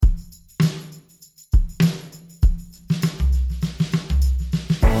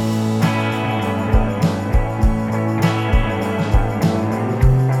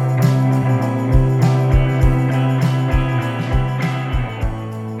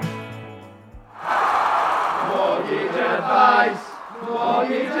advice,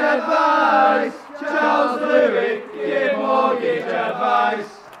 mortgage advice. Charles Louis, give mortgage advice.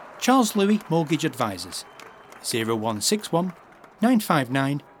 Charles Louis Mortgage Advisors, 0161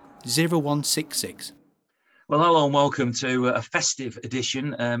 959 0166. Well, hello and welcome to a festive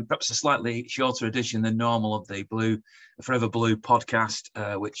edition, perhaps a slightly shorter edition than normal of the Forever Blue podcast,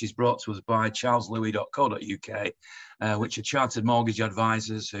 which is brought to us by charleslouis.co.uk, which are chartered mortgage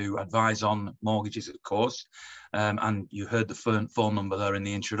advisors who advise on mortgages, of course. And you heard the phone number there in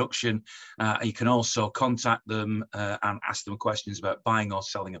the introduction. You can also contact them and ask them questions about buying or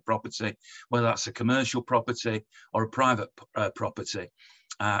selling a property, whether that's a commercial property or a private property.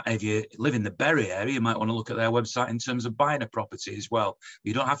 If you live in the Bury area, you might want to look at their website in terms of buying a property as well.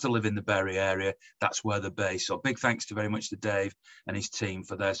 You don't have to live in the Bury area. That's where they're based. So big thanks very much to Dave and his team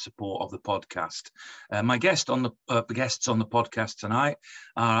for their support of the podcast. My guests on the podcast tonight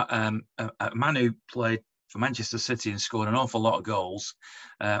are a man who played for Manchester City and scored an awful lot of goals.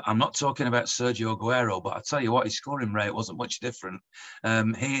 I'm not talking about Sergio Aguero, but I tell you what, his scoring rate wasn't much different.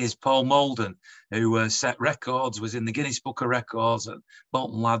 He is Paul Molden, who set records, was in the Guinness Book of Records at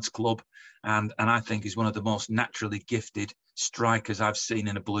Bolton Lads Club, and I think he's one of the most naturally gifted strikers I've seen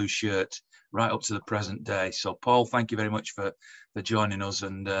in a blue shirt right up to the present day. So, Paul, thank you very much for joining us,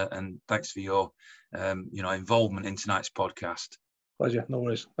 and thanks for your involvement in tonight's podcast. Pleasure, no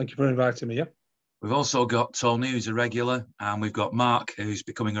worries. Thank you for inviting me. Yeah. We've also got Tony, who's a regular, and we've got Mark, who's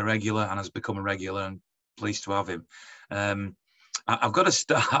becoming a regular and has become a regular, and pleased to have him. I've got to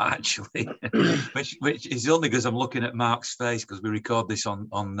start, actually, which is only because I'm looking at Mark's face, because we record this on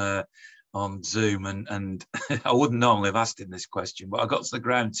Zoom, and I wouldn't normally have asked him this question, but I got to the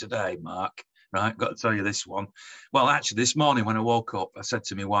ground today, Mark. Right, got to tell you this one. Well, actually, this morning when I woke up, I said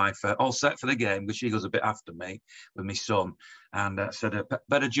to my wife, all set for the game, because she goes a bit after me with my son. And I said,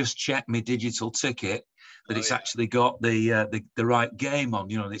 better just check my digital ticket that it's actually got the right game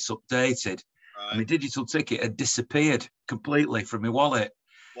on, and it's updated. Right. And my digital ticket had disappeared completely from my wallet.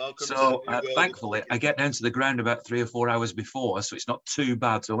 Welcome so thankfully, I get down to the ground about 3 or 4 hours before, so it's not too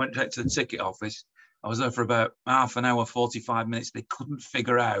bad. So I went direct to the ticket office. I was there for about half an hour, 45 minutes. They couldn't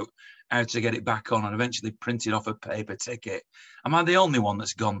figure out how to get it back on, and eventually printed off a paper ticket. Am I the only one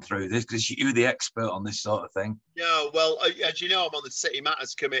that's gone through this? Because you're the expert on this sort of thing. Yeah, well, as you know, I'm on the City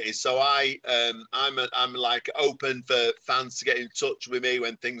Matters Committee, so I'm like open for fans to get in touch with me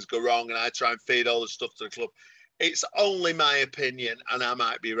when things go wrong, and I try and feed all the stuff to the club. It's only my opinion, and I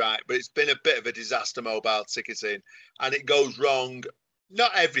might be right, but it's been a bit of a disaster, mobile ticketing, and it goes wrong.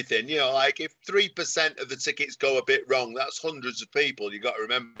 Not everything, like if 3% of the tickets go a bit wrong, that's hundreds of people. You got to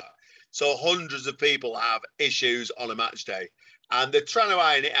remember. So hundreds of people have issues on a match day, and they're trying to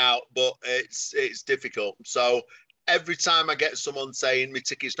iron it out, but it's difficult. So every time I get someone saying my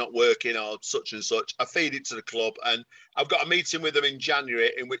ticket's not working or such and such, I feed it to the club, and I've got a meeting with them in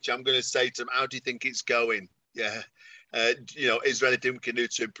January in which I'm going to say to them, how do you think it's going? Yeah. Is there anything we can do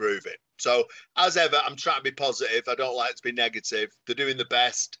to improve it? So as ever, I'm trying to be positive. I don't like to be negative. They're doing the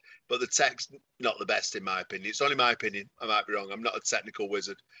best, but the tech's not the best in my opinion. It's only my opinion. I might be wrong. I'm not a technical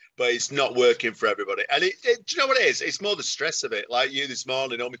wizard, but it's not working for everybody. And do you know what it is? It's more the stress of it. Like you this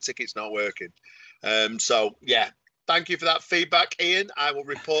morning, my ticket's not working. So yeah, thank you for that feedback, Ian. I will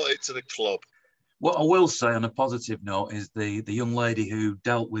report it to the club. What I will say on a positive note is the young lady who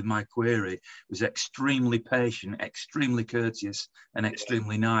dealt with my query was extremely patient, extremely courteous, and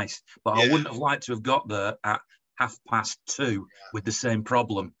extremely nice. But I wouldn't have liked to have got there at 2:30 with the same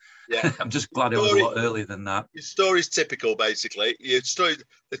problem. Yeah. I'm just glad it was a lot earlier than that. Your story's typical, basically. Your story,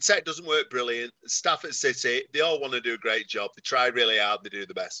 the tech doesn't work brilliant. The staff at City, they all want to do a great job. They try really hard. They do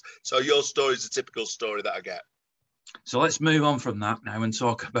the best. So your story's a typical story that I get. So let's move on from that now and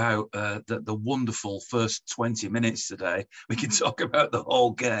talk about the wonderful first 20 minutes today. We can talk about the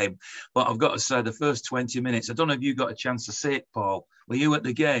whole game, but I've got to say the first 20 minutes, I don't know if you got a chance to see it, Paul. Were you at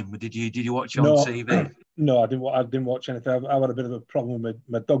the game? Did you watch it on TV? No, I didn't watch anything. I've had a bit of a problem with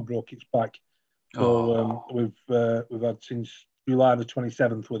my dog broke its back. So we've had since July the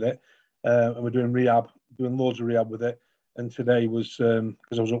 27th with it, and we're doing loads of rehab with it. And today was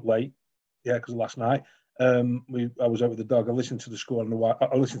because I was up late, because of last night. I was out with the dog. I listened to the score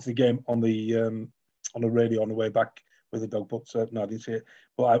I listened to the game on the radio on the way back with the dog, but no, I didn't see it.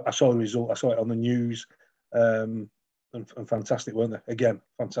 But I saw the result. I saw it on the news, and fantastic, weren't they? Again,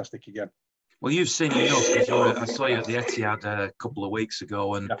 fantastic again. Well, you've seen enough, because I saw you at the Etihad a couple of weeks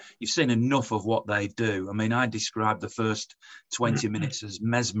ago, and you've seen enough of what they do. I mean, I described the first 20 minutes as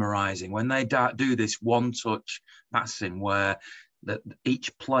mesmerising. When they do this one-touch passing where that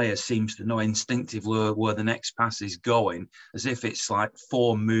each player seems to know instinctively where the next pass is going, as if it's like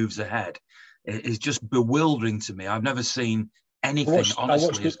 4 moves ahead. is just bewildering to me. I've never seen anything,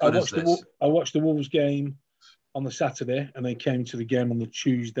 honestly, as good as this. I watched the Wolves game on the Saturday, and then came to the game on the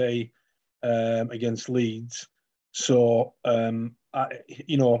Tuesday against Leeds. So,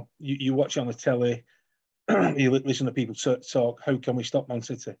 you watch it on the telly, you listen to people talk, how can we stop Man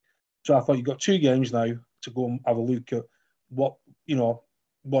City? So I thought you've got 2 games now to go and have a look at what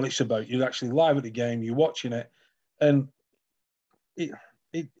it's about. You're actually live at the game, you're watching it, and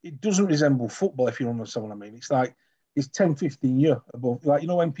it doesn't resemble football, if you understand what I mean. It's like it's 10, 15 years above. Like,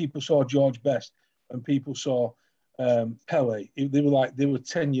 when people saw George Best and people saw Pele, they were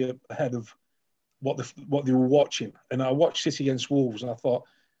 10 years ahead of what they were watching. And I watched City against Wolves, and I thought,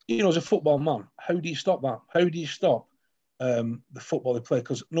 as a football man, how do you stop that? How do you stop the football they play?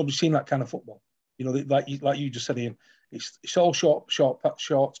 Because nobody's seen that kind of football. Like you just said, Ian, it's all short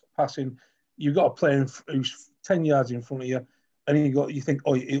passing. You've got a player who's 10 yards in front of you, and you think,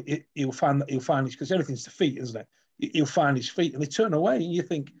 oh, he'll find this, because everything's to feet, isn't it? He'll find his feet, and they turn away, and you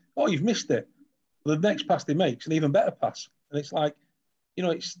think, oh, you've missed it. The next pass they make is an even better pass, and it's like,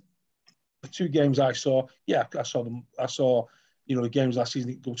 it's the 2 games I saw. Yeah, I saw them. I saw, the games last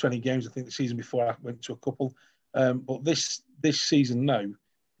season, go 20 games. I think the season before I went to a couple. But this season now,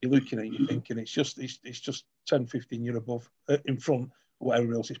 you're looking at it, you're thinking it's just 10, 15 years above, in front of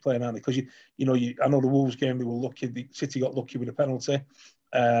whatever else is playing on it. Because I know the Wolves game, they were lucky. The City got lucky with a penalty.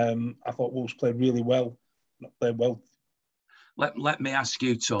 I thought Wolves played really well. Not played well. Let me ask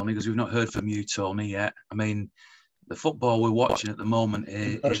you, Tony, because we've not heard from you, Tony, yet. I mean, the football we're watching at the moment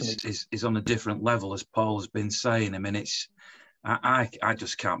is on a different level, as Paul has been saying. I mean, I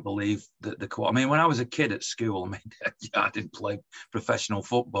just can't believe that I mean, when I was a kid at school, I mean, I didn't play professional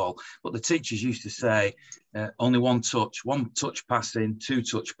football, but the teachers used to say only one touch passing, 2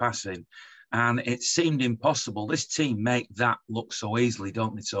 touch passing, and it seemed impossible. This team make that look so easily,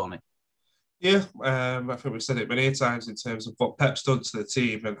 don't they, Tony? Yeah, I think we've said it many times in terms of what Pep's done to the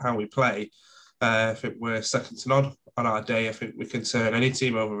team and how we play. I think we're second to none on our day. I think we can turn any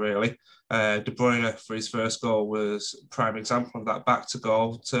team over, really. De Bruyne, for his first goal, was a prime example of that. Back to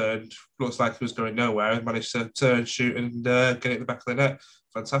goal, turned, looks like he was going nowhere, and managed to turn, shoot, and get it in the back of the net.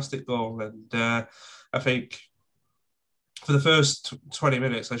 Fantastic goal. And I think for the first 20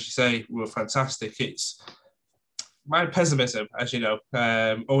 minutes, as you say, we were fantastic. It's my pessimism, as you know,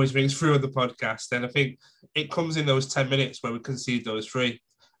 always rings through on the podcast. And I think it comes in those 10 minutes where we concede those 3.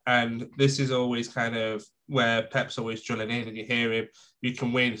 And this is always kind of where Pep's always drilling in, and you hear him, you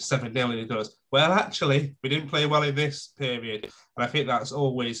can win 7-0, and he goes, well, actually, we didn't play well in this period. And I think that's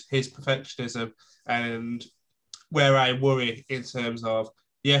always his perfectionism, and where I worry in terms of,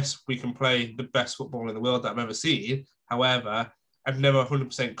 yes, we can play the best football in the world that I've ever seen. However, I'm never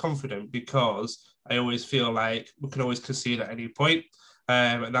 100% confident, because I always feel like we can always concede at any point.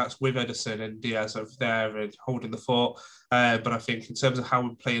 And that's with Ederson and Diaz over there and holding the fort. But I think in terms of how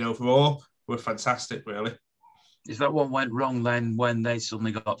we're playing overall, we're fantastic, really. Is that what went wrong then when they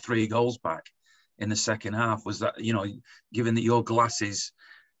suddenly got 3 goals back in the second half? Was that, given that your glass is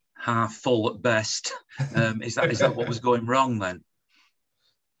half full at best, is that what was going wrong then?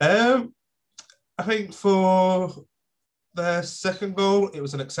 I think for their second goal, it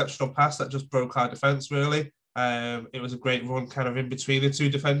was an exceptional pass that just broke our defence, really. It was a great run kind of in between the 2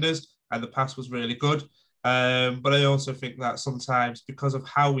 defenders, and the pass was really good. But I also think that sometimes, because of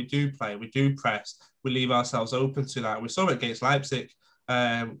how we do play, we do press, we leave ourselves open to that. We saw it against Leipzig,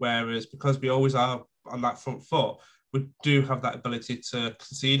 whereas because we always are on that front foot, we do have that ability to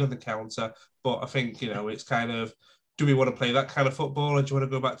concede on the counter. But I think, it's kind of, do we want to play that kind of football, or do you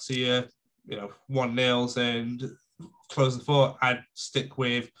want to go back to your, 1-0s and close the fort? I'd stick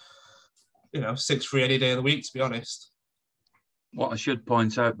with 6-3 any day of the week, to be honest. What I should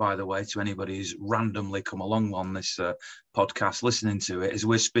point out, by the way, to anybody who's randomly come along on this podcast listening to it, is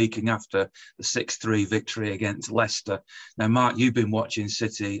we're speaking after the 6-3 victory against Leicester. Now, Mark, you've been watching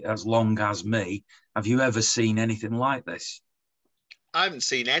City as long as me. Have you ever seen anything like this? I haven't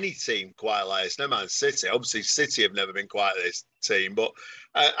seen any team quite like this. No Man City. Obviously, City have never been quite this team, but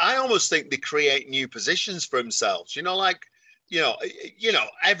I almost think they create new positions for themselves.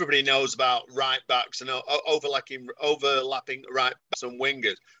 Everybody knows about right backs and overlapping right backs and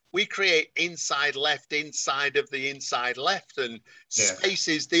wingers. We create inside of the inside left, and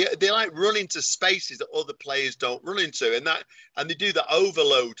spaces. They like run into spaces that other players don't run into, and they do the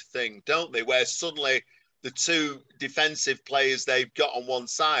overload thing, don't they? Where suddenly the 2 defensive players they've got on one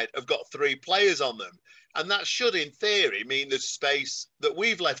side have got 3 players on them, and that should, in theory, mean there's space that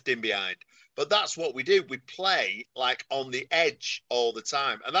we've left in behind. But that's what we do. We play like on the edge all the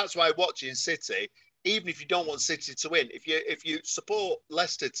time. And that's why watching City even if you don't want City to win, if you support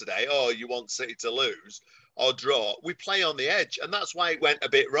Leicester today, or you want City to lose or draw, we play on the edge, and that's why it went a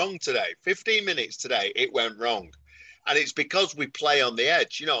bit wrong today. 15 minutes today, it went wrong, and it's because we play on the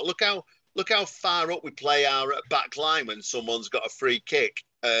edge. You know, look how far up we play our back line when someone's got a free kick,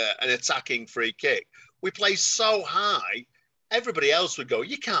 an attacking free kick. We play so high. Everybody else would go,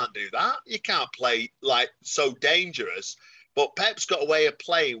 you can't do that. You can't play like so dangerous. But Pep's got a way of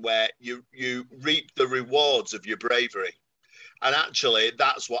playing where you reap the rewards of your bravery. And actually,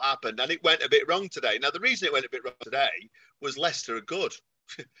 that's what happened. And it went a bit wrong today. Now, the reason it went a bit wrong today was Leicester are good.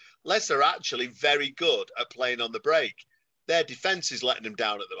 Leicester are actually very good at playing on the break. Their defence is letting them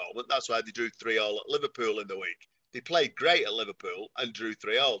down at the moment. That's why they drew 3-3 at Liverpool in the week. They played great at Liverpool and drew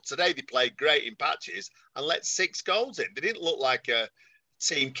 3-3. Today, they played great in patches and let 6 goals in. They didn't look like a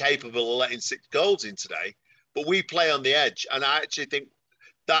team capable of letting 6 goals in today. But we play on the edge, and I actually think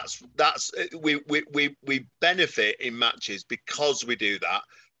we benefit in matches because we do that.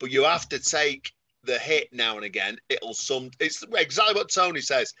 But you have to take the hit now and again. It's exactly what Tony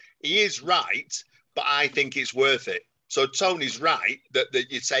says. He is right, but I think it's worth it. So Tony's right that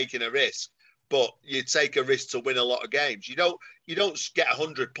you're taking a risk, but you take a risk to win a lot of games. You don't get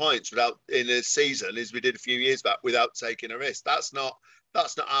 100 points in a season, as we did a few years back, without taking a risk. That's not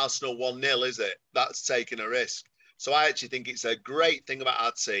Arsenal 1-0, is it? That's taking a risk. So I actually think it's a great thing about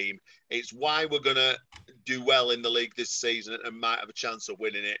our team. It's why we're going to do well in the league this season and might have a chance of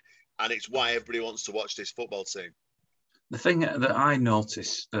winning it. And it's why everybody wants to watch this football team. The thing that I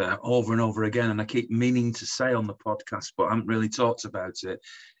notice over and over again, and I keep meaning to say on the podcast, but I haven't really talked about it,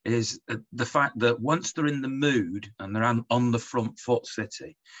 is the fact that once they're in the mood and they're on the front foot,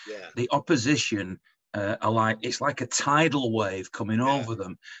 City, the opposition it's like a tidal wave coming over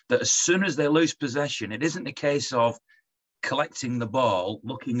them, that as soon as they lose possession, it isn't a case of collecting the ball,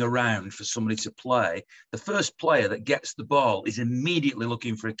 looking around for somebody to play. The first player that gets the ball is immediately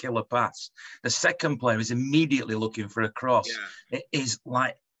looking for a killer pass. The second player is immediately looking for a cross. It is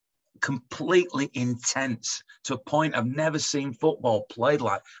like completely intense to a point I've never seen football played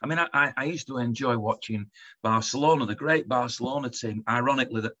like. I mean, I used to enjoy watching Barcelona, the great Barcelona team,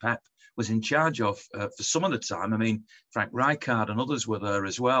 ironically, that Pep was in charge of for some of the time. I mean, Frank Rijkaard and others were there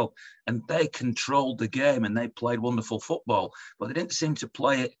as well. And they controlled the game and they played wonderful football. But they didn't seem to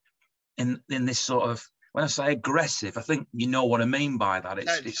play it in this sort of, when I say aggressive, I think you know what I mean by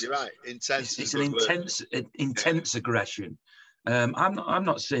that. You're right. Intense. It's an intense aggression. I'm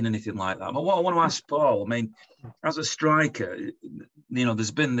not seeing anything like that. But what I want to ask Paul, I mean, as a striker, you know, there's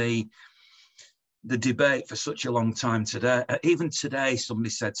been the debate for such a long time today. Even today, somebody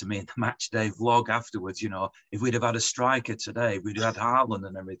said to me in the match day vlog afterwards, you know, if we'd have had a striker today, we'd have had Haaland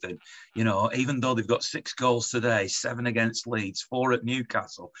and everything. You know, even though they've got 6 goals today, 7 against Leeds, 4 at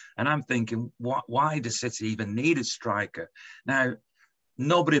Newcastle. And I'm thinking, why does City even need a striker? Now,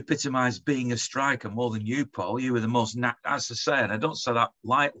 nobody epitomised being a striker more than you, Paul. You were the most, as I say, and I don't say that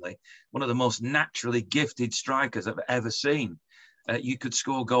lightly, one of the most naturally gifted strikers I've ever seen. You could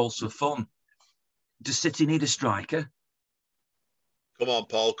score goals for fun. Does City need a striker? Come on,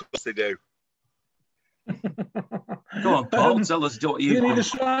 Paul. Of course they do. Go on, Paul. Tell us what you need a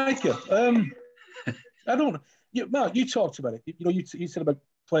striker. I don't know. Mark, you talked about it. You know, you said about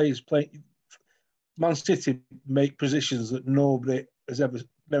players playing. Man City make positions that nobody's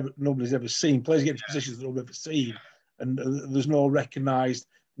ever seen. Players get positions that nobody's ever seen, and there's no recognised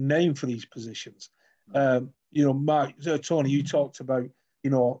name for these positions. You know, Mark, Tony, you talked about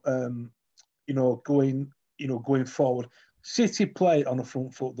going forward. City play on the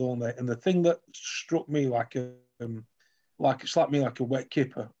front foot, don't they? And the thing that struck me slapped me like a wet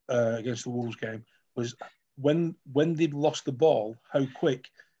kipper against the Wolves game was when they'd lost the ball, how quick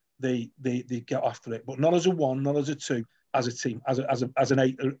they get after it. But not as a 1, not as a 2, as a team, as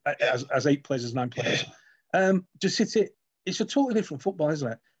 8 players, as 9 players. Just City, it's a totally different football,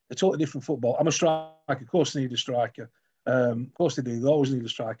 isn't it? A totally different football. I'm a striker, of course they need a striker. Of course they do. They always need a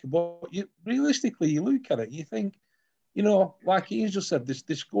striker. But realistically, you look at it, you think, you know, like he just said,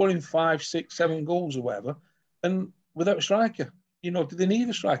 they're scoring 5, 6, 7 goals or whatever, and without a striker. You know, do they need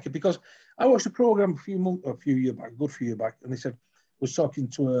a striker? Because I watched a program a few years back, and they said, was talking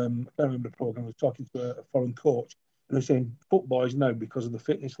to I can't remember the program. I was talking to a foreign coach, and they're saying football is now, because of the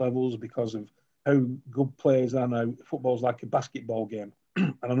fitness levels, because of how good players are now, football's like a basketball game.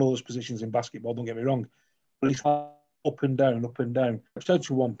 And I know there's positions in basketball, don't get me wrong, but it's like up and down, up and down. If it's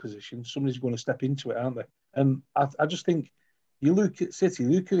to one position, somebody's going to step into it, aren't they? And I just think you look at City,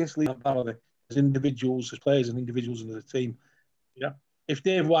 look at this league as individuals, as players and individuals in the team. Yeah. If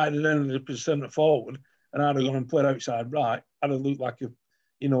Dave White had ended up as centre forward and I'd have gone and played outside right, I'd have looked like a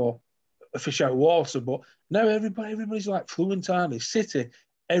a fish out of water. But now everybody's like fluent, aren't they? City,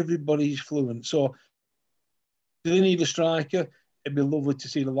 everybody's fluent. So do they need a striker? It'd be lovely to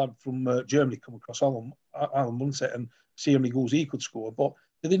see the lad from Germany come across Alan Munset and see how many goals he could score. But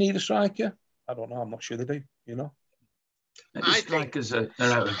do they need a striker? I don't know. I'm not sure they do, you know. Maybe strikers are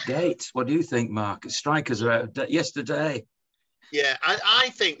out of date. What do you think, Mark? Strikers are out of date. Yesterday. Yeah, I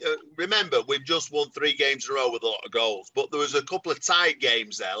think, remember, we've just won 3 games in a row with a lot of goals, but there was a couple of tight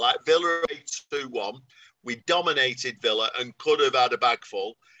games there, like Villa 2-1. We dominated Villa and could have had a bag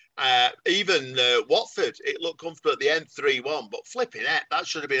full. Even Watford, it looked comfortable at the end, 3-1, but flipping it, that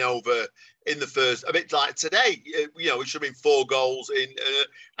should have been over in the first, a bit like today, you know, it should have been 4 goals in.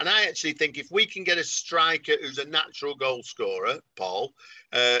 And I actually think if we can get a striker who's a natural goal scorer, Paul,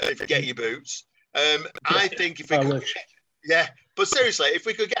 if you get your boots, I think if we could, yeah, but seriously, if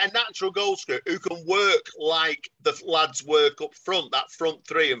we could get a natural goal scorer who can work like the lads work up front, that front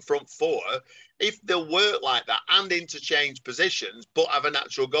 3 and front 4, if they'll work like that and interchange positions, but have a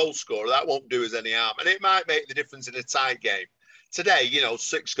natural goal scorer, that won't do us any harm. And it might make the difference in a tight game. Today, you know,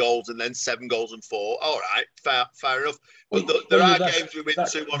 6 goals and then 7 goals and 4. All right, fair enough. But there are games we win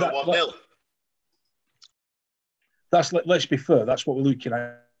 2-1 and 1-0. Let's be fair. That's what we're looking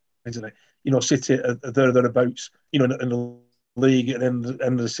at, isn't it? You know, City are thereabouts. You know, in the league at the end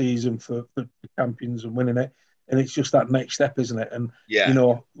of the season for champions and winning it. And it's just that next step, isn't it? And, you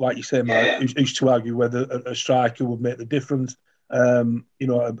know, like you say, Mark, who's to argue whether a striker would make the difference? You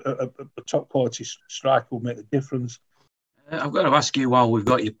know, a top quality striker would make the difference. I've got to ask you while we've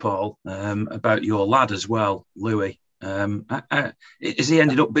got you, Paul, about your lad as well, Louis. Has he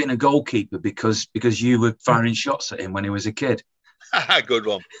ended up being a goalkeeper because you were firing shots at him when he was a kid? Good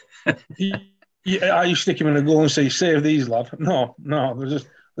one. Are you stick him in a goal and say, save these, lad? No.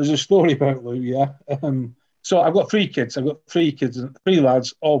 There's a story about Lou, yeah. So I've got 3 kids. I've got 3 kids and 3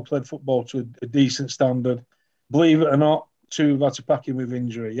 lads, all played football to a decent standard. Believe it or not, 2 have had to pack in with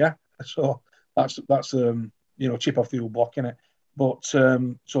injury, yeah. So that's you know, chip off the old block, innit? But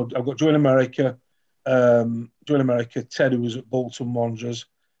so I've got Joe in America, Ted, who was at Bolton Wanderers.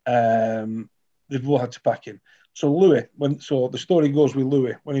 They've all had to pack in. So Louis, so the story goes with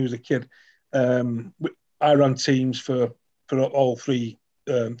Louis when he was a kid. I ran teams for all 3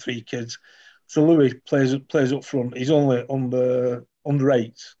 kids. So Louis plays up front. He's only under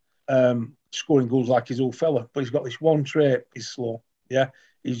 8, scoring goals like his old fella. But he's got this one trait: he's slow. Yeah,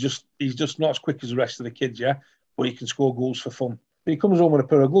 he's just not as quick as the rest of the kids. Yeah, but he can score goals for fun. But he comes home with a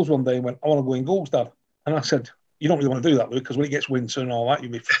pair of gloves one day and went, "I want to go in goals, Dad." And I said, "You don't really want to do that, Louis, because when it gets winter and all that,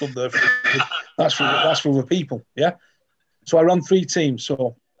 you'll be stood there. That's for other people." Yeah. So I ran 3 teams.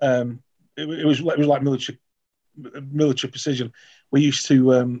 So it was like military precision. We used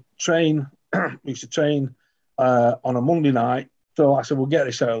to train. We used to train on a Monday night. So I said, "We'll get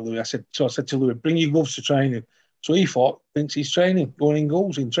this out, Louis." I said to Louis, "Bring your gloves to training." So he thinks he's training, going in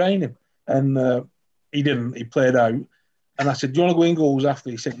goals in training, and he didn't. He played out, and I said, "Do you want to go in goals after?"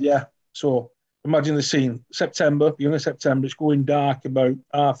 He said, "Yeah." So imagine the scene: September, it's going dark about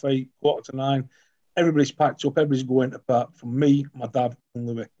 8:30, 8:45. Everybody's packed up. Everybody's going apart from me, my dad, and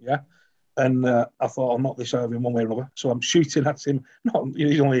Louis. Yeah. And I thought, I'll knock this out of him one way or another. So I'm shooting at him.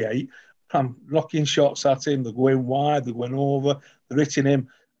 He's only 8. I'm knocking shots at him. They're going wide. They're going over. They're hitting him.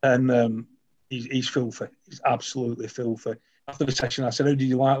 And he's filthy. He's absolutely filthy. After the session, I said, "How did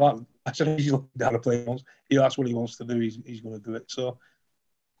you like that?" I said, "How did you like how to play once?" That's what he wants to do. He's going to do it. So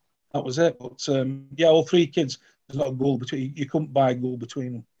that was it. But yeah, all 3 kids. There's not a goal between. You couldn't buy a goal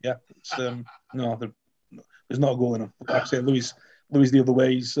between them. Yeah. It's, no, there's not a goal in them. Like I say, Louis the other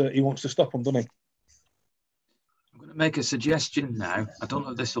way. He wants to stop them, doesn't he? I'm going to make a suggestion now. I don't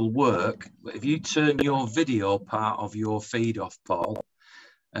know if this will work, but if you turn your video part of your feed off, Paul,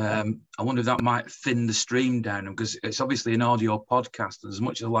 I wonder if that might thin the stream down, because it's obviously an audio podcast. And as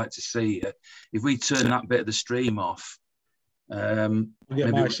much as I'd like to see you, if we turn that bit of the stream off, maybe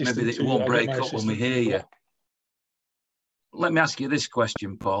it won't break up when we hear you. Let me ask you this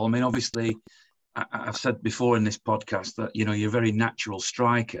question, Paul. I mean, obviously, I've said before in this podcast that, you know, you're a very natural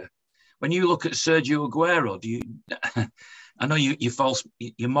striker. When you look at Sergio Aguero, I know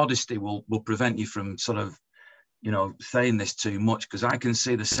your modesty will prevent you from sort of, you know, saying this too much, because I can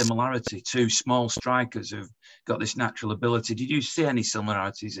see the similarity. 2 small strikers who've got this natural ability. Did you see any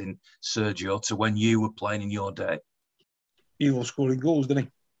similarities in Sergio to when you were playing in your day? He loved scoring goals, didn't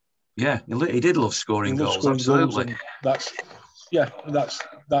he? Yeah, he did love scoring goals. Absolutely. Goals,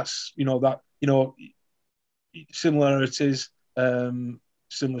 that's similarities,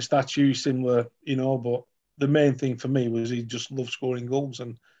 similar stature, similar, but the main thing for me was he just loved scoring goals,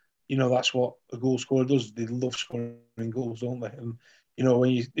 and that's what a goal scorer does. They love scoring goals, don't they? And You know,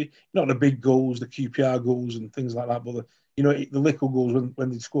 when not the big goals, the QPR goals and things like that, but the little goals when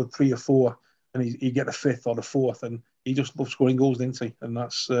they scored 3 or 4 and he get the 5th or the 4th, and he just loves scoring goals, didn't he? And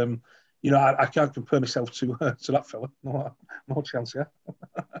that's I can't compare myself to that fella. No chance, yeah.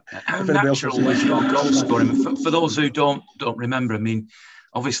 How natural was your goal scoring? For those who don't remember, I mean,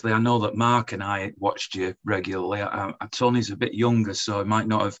 obviously I know that Mark and I watched you regularly. Tony's a bit younger, so I might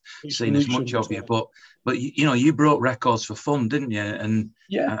not have seen as much of you, but you broke records for fun, didn't you? And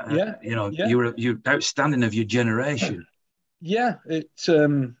you were outstanding of your generation. Yeah, we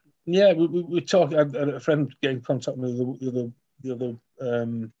talked. I had a friend get in contact with me the other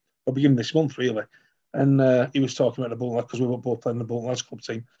beginning this month really, and he was talking about the Bolton because we were both playing the Bolton Lads Club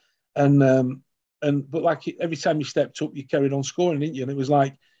team, but like every time you stepped up, you carried on scoring, didn't you? And it was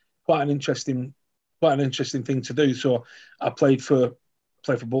like quite an interesting thing to do. So I played for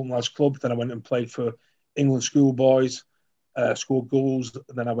Bolton Lads Club, then I went and played for England schoolboys, scored goals,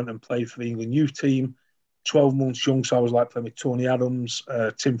 and then I went and played for the England youth team. 12 months young, so I was like playing with Tony Adams,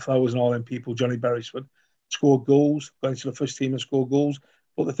 Tim Flowers, and all them people. Johnny Beresford scored goals, going to the first team and scored goals.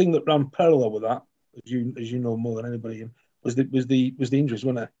 But the thing that ran parallel with that, as you know more than anybody, was the injuries,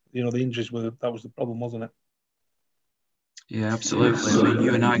 wasn't it? You know, the injuries that was the problem, wasn't it? Yeah, absolutely. I mean,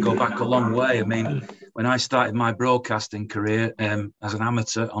 you and I go back a long way. I mean, when I started my broadcasting career as an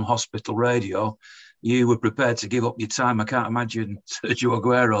amateur on hospital radio, you were prepared to give up your time. I can't imagine Sergio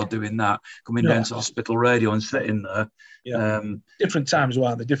Aguero doing that, coming down to hospital radio and sitting there. Yeah. Different times,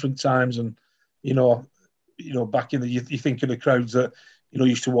 weren't they? Different times, and back in the you think of the crowds that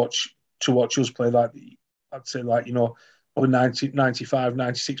used to watch us play. Like I'd say, probably 95,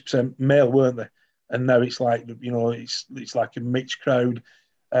 96% male, weren't they? And now it's like it's like a mixed crowd,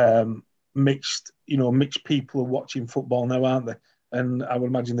 mixed people are watching football now, aren't they? And I would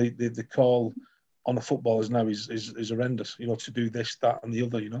imagine the call on the footballers now is horrendous, to do this, that, and the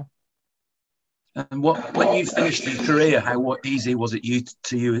other, And when you finished your career, how easy was it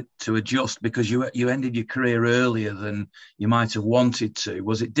to adjust, because you ended your career earlier than you might have wanted to?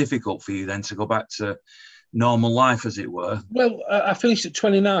 Was it difficult for you then to go back to normal life, as it were? Well, I finished at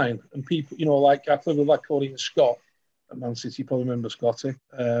 29, and people, I played with a lad called Ian Scott at Man City. You probably remember Scotty.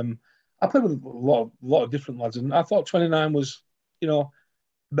 I played with a lot of different lads, and I thought 29 was, a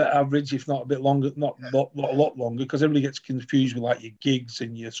bit average, if not a bit longer, not a lot longer, because everybody gets confused with like your Giggs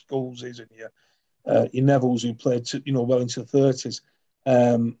and your Scholeses and your Nevilles who played well into the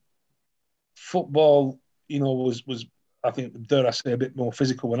 30s. Football, was I think, dare I say, a bit more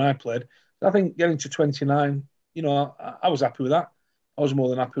physical when I played. I think getting to 29, I was happy with that. I was more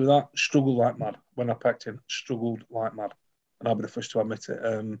than happy with that. Struggled like mad when I packed in. Struggled like mad, and I'll be the first to admit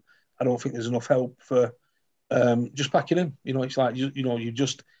it. I don't think there's enough help for just packing in. It's like you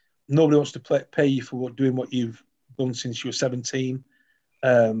just nobody wants to pay you for doing what you've done since you were 17.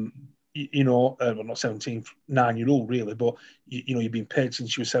 Well, not 17, 9-year-old really, but you've been paid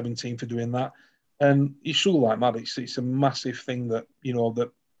since you were 17 for doing that, and you struggle like mad. It's a massive thing that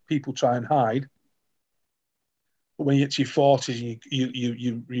that people try and hide. But when you get to your 40s and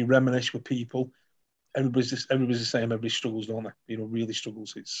you reminisce with people, everybody's the same. Everybody struggles, don't they? Really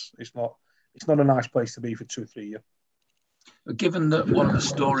struggles. It's not a nice place to be for 2 or 3 years. Given that one of the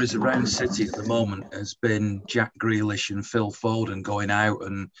stories around City at the moment has been Jack Grealish and Phil Foden going out,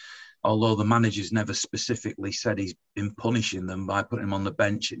 and although the manager's never specifically said he's been punishing them by putting them on the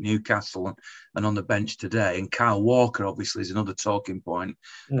bench at Newcastle and on the bench today, and Kyle Walker obviously is another talking point.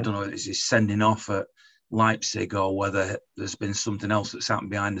 I don't know if he's sending off at Leipzig or whether there's been something else that's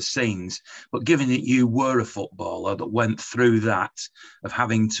happened behind the scenes. But given that you were a footballer that went through that of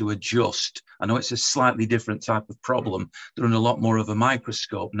having to adjust, I know it's a slightly different type of problem. They're under a lot more of a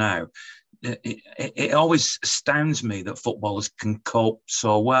microscope now. It always astounds me that footballers can cope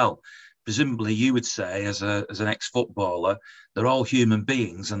so well. Presumably, you would say, as an ex-footballer, they're all human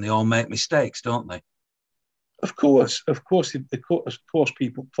beings and they all make mistakes, don't they? Of course,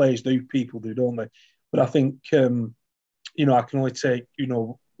 players do, people do, don't they? But I think, I can only take, we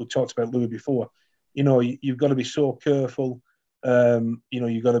talked about Louis before, you've got to be so careful.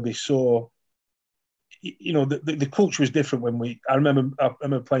 You've got to be so, the culture is different I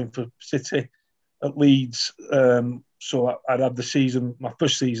remember playing for City at Leeds. So I'd had the season, my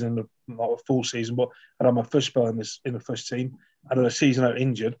first season, not a full season, but I'd had my first spell in the first team. I had a season out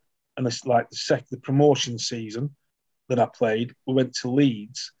injured, and it's like the promotion season that I played. We went to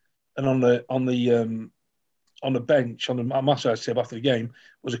Leeds, and on the bench, on the match I said after the game,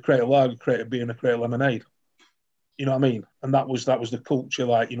 was a crate of lager, a crate of beer, and a crate of lemonade. You know what I mean? And that was the culture,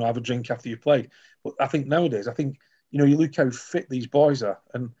 like, have a drink after you played. But I think nowadays, you look how fit these boys are,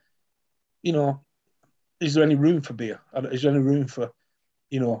 and is there any room for beer? Is there any room for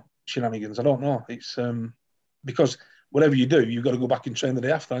shenanigans. I don't know. It's because whatever you do, you've got to go back and train the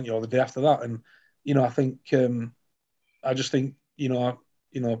day after, aren't you, or the day after that. And I think I just think I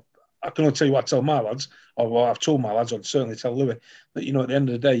can only tell you what I tell my lads, or what I've told my lads. I'd certainly tell Louis that at the end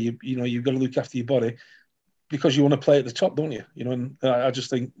of the day, you've got to look after your body because you want to play at the top, don't you? And I just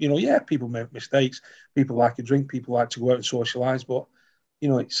think people make mistakes. People like a drink. People like to go out and socialise. But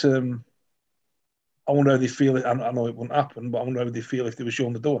it's I wonder how they feel. I know it wouldn't happen, but I wonder how they feel if they were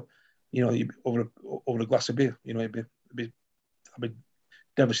shown the door. Over a glass of beer. It'd be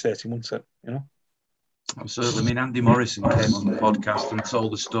devastating, wouldn't it? Absolutely. I mean, Andy Morrison came on the podcast and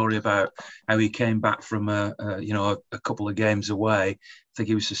told a story about how he came back from a couple of games away. I think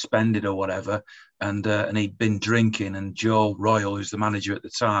he was suspended or whatever, and he'd been drinking. And Joe Royal, who's the manager at the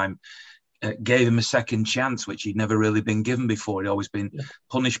time, gave him a second chance, which he'd never really been given before. He'd always been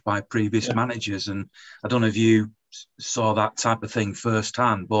punished by previous managers. And I don't know if you saw that type of thing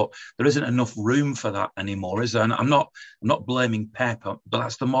firsthand, but there isn't enough room for that anymore, is there? And I'm not blaming Pep, but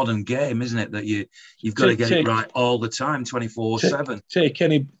that's the modern game, isn't it? That you've got to get it right all the time, 24/7. Take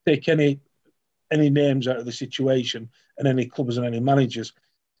any names out of the situation and any clubs and any managers,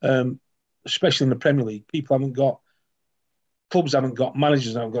 especially in the Premier League. Clubs haven't got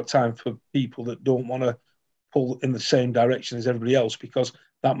managers, haven't got time for people that don't want to pull in the same direction as everybody else, because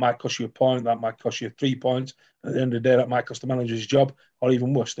that might cost you a point, that might cost you 3 points. At the end of the day, that might cost the manager his job, or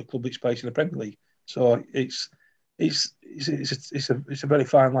even worse, the club that's placed in the Premier League. So it's a very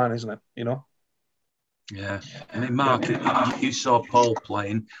fine line, isn't it? Yeah, I mean, Mark, you saw Paul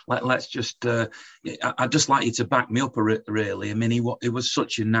playing. Let's just, I'd just like you to back me up really. I mean, he was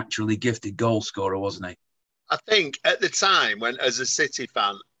such a naturally gifted goal scorer, wasn't he? I think at the time, when as a City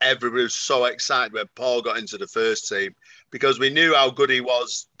fan, everybody was so excited when Paul got into the first team, because we knew how good he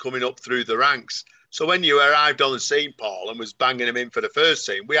was coming up through the ranks. So when you arrived on the scene, Paul, and was banging him in for the first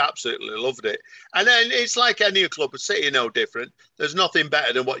team, we absolutely loved it. And then it's like any club, at City, no different. There's nothing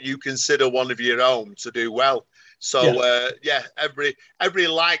better than what you consider one of your own to do well. So, everybody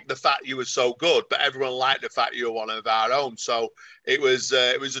liked the fact you were so good, but everyone liked the fact you were one of our own. So it was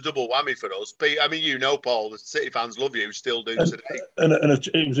a double whammy for us. I mean, Paul, the City fans love you, still do today. And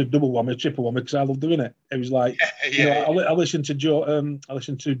it was a double whammy, a triple whammy, because I love doing it. It was like, I listened to Joe, I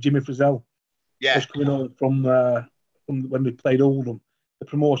listened to Jimmy Frizzell. Yeah. Just coming on from when we played Oldham, the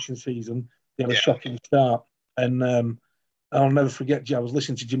promotion season. They had a shocking start. And I'll never forget, I was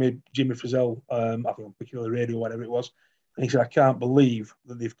listening to Jimmy Frizzell, I think on picking on the radio or whatever it was, and he said, I can't believe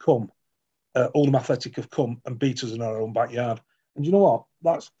that they've come, Oldham Athletic have come and beat us in our own backyard. And you know what?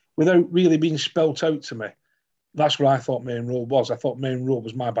 That's, without really being spelt out to me, that's where I thought Main Road was. I thought Main Road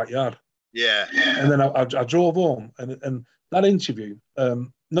was my backyard. Yeah. And then I drove home, and that interview,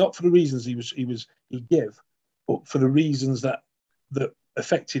 not for the reasons he gave, but for the reasons that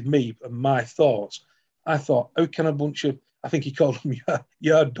affected me and my thoughts. I thought, how can a bunch of, I think he called them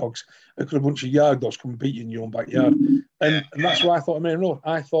yard dogs, how could a bunch of yard dogs come and beat you in your own backyard? And that's why I thought of Main Road.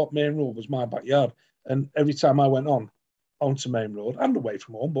 I thought Main Road was my backyard. And every time I went onto Main Road, and away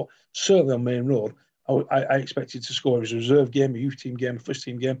from home, but certainly on Main Road, I expected to score. It was a reserve game, a youth team game, a first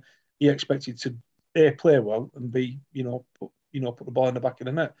team game. He expected to A, play well, and B, put the ball in the back of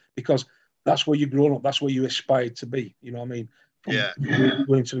the net, because that's where you're growing up. That's where you aspired to be. You know what I mean?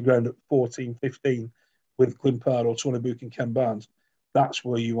 Going to the ground at 14, 15 with Clint Pardo, Tony Book and Ken Barnes, that's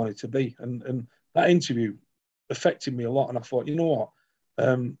where you wanted to be. And that interview affected me a lot. And I thought, you know what?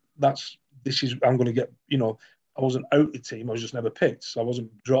 I'm going to get, I wasn't out the team. I was just never picked. So I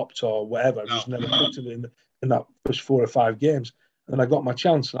wasn't dropped or whatever. I was just never picked in that first 4 or 5 games. And then I got my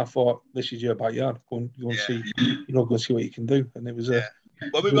chance, and I thought, this is your backyard. Go and see, go and see what you can do. And it was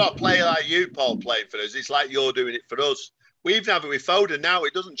Well, we've got a player like you, Paul, playing for us. It's like you're doing it for us. We even have it with Foden now.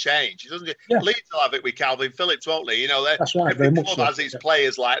 It doesn't change. It doesn't. Leeds will have it with Calvin Phillips, won't they? That's right. Every club has its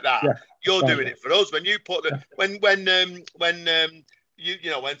players like that. Yeah. You're doing it for us. When you put when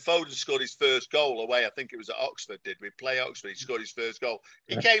Foden scored his first goal away, I think it was at Oxford. Did we play Oxford? He scored his first goal.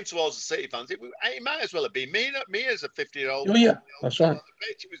 He came towards the City fans. It might as well have been me as a 50-year-old. Oh yeah, that's right.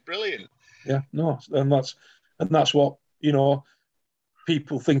 It was brilliant. Yeah, no, and that's what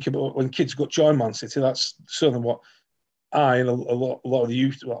people think about when kids got joined Man City. That's certainly what I and a lot of the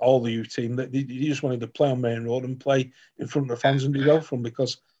youth, all the youth team, that they just wanted to play on Main Road and play in front of the fans and do well from,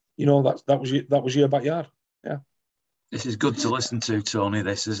 because that was your backyard. Yeah. This is good to listen to, Tony.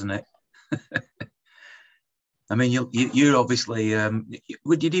 This, isn't it? I mean, you're obviously.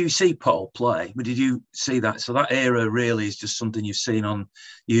 Did you see Paul play? Did you see that? So that era really is just something you've seen on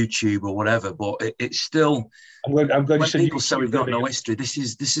YouTube or whatever. But it's still. I'm glad when you said people say we've got no history, this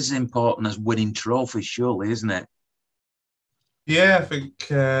is important as winning trophies, surely, isn't it? Yeah, I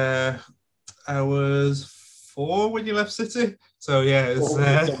think I was 4 when you left City. So yeah, it was,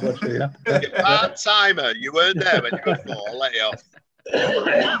 You're part-timer. You weren't there when you got 4. I'll let you off.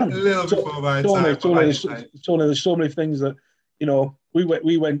 a little before my time. Tony, there's so many things that, you know, we went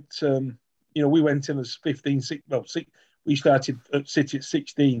we went in as 15, we started at City at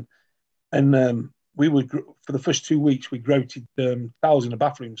 16, and we would, for the first 2 weeks, we grouted towels in the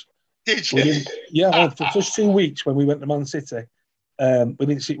bathrooms. Did you? Yeah, for the first 2 weeks when we went to Man City, we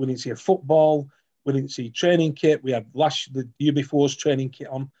didn't see a football, we didn't see training kit. We had the year before's training kit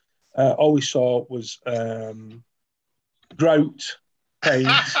on. All we saw was grout, paint.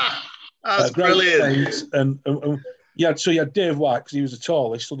 That's brilliant. Paint, and you had Dave White, because he was the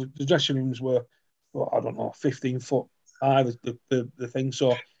tallest, so the dressing rooms were, well, I don't know, 15 foot high, the thing.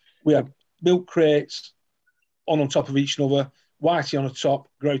 So we had milk crates on top of each other, Whitey on the top,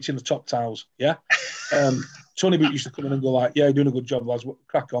 Grout in the top tiles. Yeah. Tony Boot used to come in and go like, "Yeah, you're doing a good job, lads.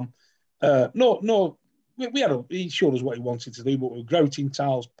 Crack on." He showed us what he wanted to do, but we were grouting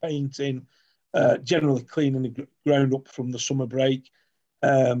tiles, painting, generally cleaning the ground up from the summer break.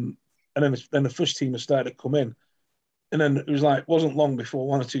 And then the first team had started to come in. And then it was like, wasn't long before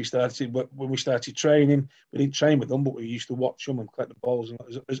one or two started. When we started training, we didn't train with them, but we used to watch them and collect the balls,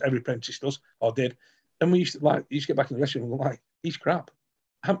 as every apprentice does, or did. And we used to get back in the dressing room and go like, "He's crap.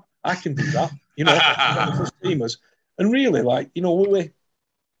 I can do that," you know, the first teamers. And really, like, you know,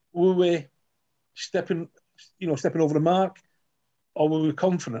 were we stepping over the mark, or were we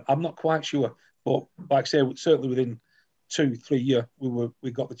confident? I'm not quite sure. But like I say, certainly within 2-3 years,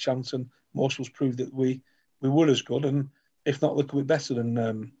 we got the chance, and most of us proved that we were as good, and if not a little bit better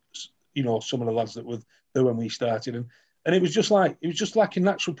than you know, some of the lads that were there when we started. And it was just like a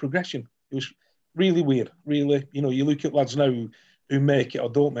natural progression. It was really weird, really. You know, you look at lads now who make it or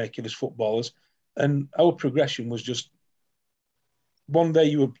don't make it as footballers, and our progression was just, one day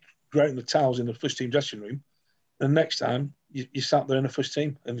you were grouting the towels in the first team dressing room, and the next time you sat there in the first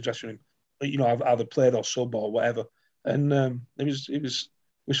team in the dressing room. You know, I've either played or sub or whatever, and it was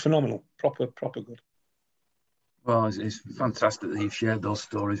phenomenal, proper good. Well, it's fantastic that you've shared those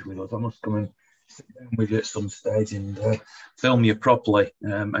stories with us. I must come and sit down with you at some stage and film you properly,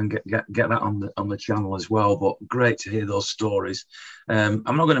 and get that on the channel as well. But great to hear those stories. I'm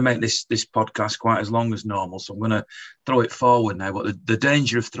not going to make this podcast quite as long as normal, so I'm going to throw it forward now. But the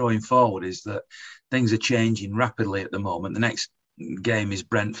danger of throwing forward is that things are changing rapidly at the moment. The next game is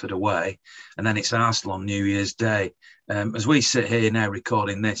Brentford away, and then it's Arsenal on New Year's Day. As we sit here now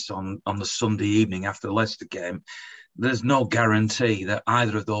recording this on the Sunday evening after the Leicester game, there's no guarantee that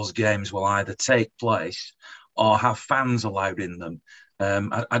either of those games will either take place or have fans allowed in them.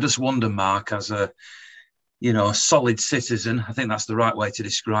 I just wonder, Mark, as a solid citizen, I think that's the right way to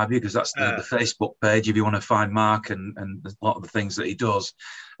describe you, because that's the Facebook page if you want to find Mark and a lot of the things that he does.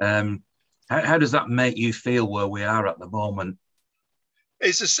 How does that make you feel where we are at the moment?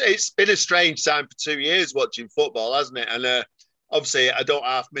 It's been a strange time for 2 years watching football, hasn't it? And obviously, I don't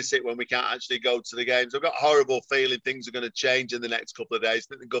half miss it when we can't actually go to the games. I've got a horrible feeling things are going to change in the next couple of days. I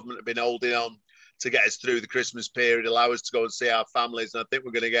think the government have been holding on to get us through the Christmas period, allow us to go and see our families. And I think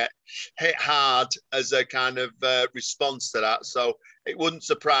we're going to get hit hard as a kind of response to that. So it wouldn't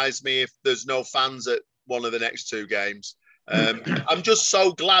surprise me if there's no fans at one of the next 2 games. I'm just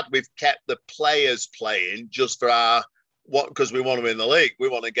so glad we've kept the players playing just for because we want to win the league. We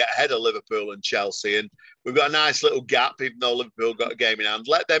want to get ahead of Liverpool and Chelsea, and we've got a nice little gap, even though Liverpool got a game in hand.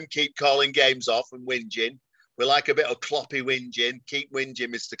 Let them keep calling games off and whinging. We like a bit of Kloppy whinging. Keep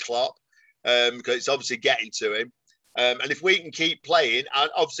whinging, Mr. Klopp, because it's obviously getting to him. And if we can keep playing,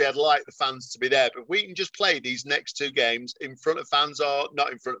 obviously I'd like the fans to be there, but if we can just play these next 2 games in front of fans or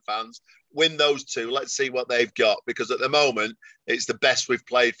not in front of fans, win those 2, let's see what they've got, because at the moment it's the best we've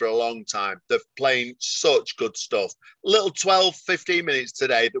played for a long time. They're playing such good stuff. Little 12-15 minutes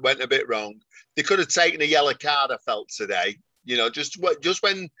today that went a bit wrong. They could have taken a yellow card, I felt, today. You know, just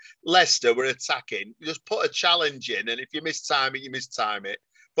when Leicester were attacking, just put a challenge in, and if you mistime it, you mistime it.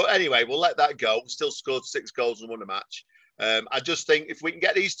 But anyway, we'll let that go. We still scored 6 goals and won a match. I just think if we can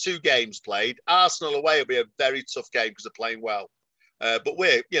get these 2 games played, Arsenal away will be a very tough game because they're playing well. But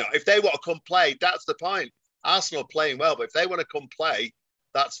if they want to come play, that's the point. Arsenal are playing well, but if they want to come play,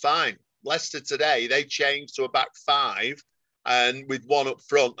 that's fine. Leicester today, they changed to a back 5 and with 1 up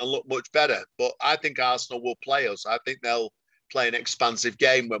front and look much better. But I think Arsenal will play us. I think they'll play an expansive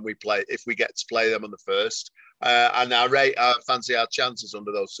game when we play, if we get to play them on the first. And I fancy our chances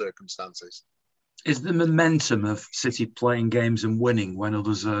under those circumstances. Is the momentum of City playing games and winning when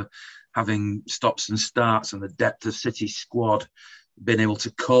others are having stops and starts, and the depth of City's squad been able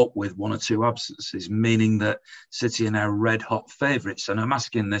to cope with 1 or 2 absences, meaning that City are now red-hot favourites. And I'm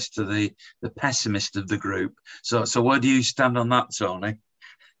asking this to the pessimist of the group. So where do you stand on that, Tony?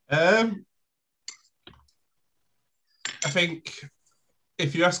 I think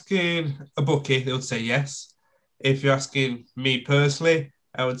if you're asking a bookie, they would say yes. If you're asking me personally,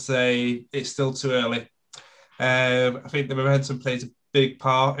 I would say it's still too early. I think the momentum plays a big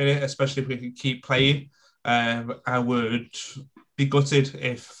part in it, especially if we can keep playing. I would be gutted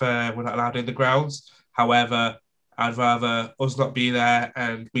if we're not allowed in the grounds. However, I'd rather us not be there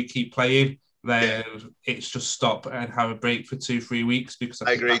and we keep playing than it's just stop and have a break for 2-3 weeks, because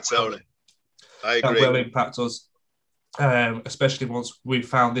I agree, Tony. I agree. That will impact us, especially once we've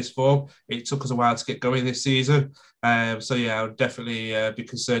found this form. It took us a while to get going this season. So yeah, I would definitely be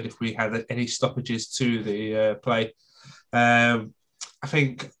concerned if we had any stoppages to the play. I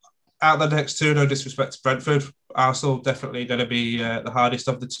think out of the next 2, no disrespect to Brentford, Arsenal definitely going to be the hardest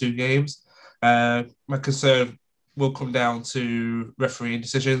of the 2 games. My concern will come down to refereeing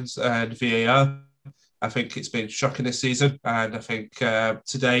decisions and VAR. I think it's been shocking this season, and I think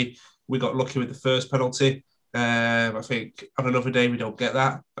today we got lucky with the first penalty. I think on another day we don't get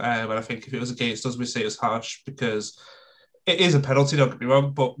that, and I think if it was against us, we see it as harsh because it is a penalty, don't get me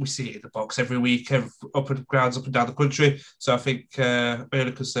wrong, but we see it in the box every week, up and down the country. So I think my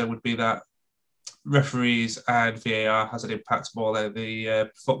only concern would be that referees and VAR has an impact more than the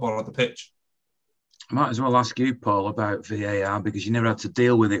football on the pitch. I might as well ask you, Paul, about VAR, because you never had to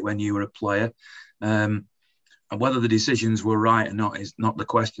deal with it when you were a player. And whether the decisions were right or not is not the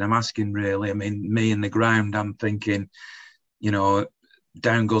question I'm asking, really. I mean, me in the ground, I'm thinking,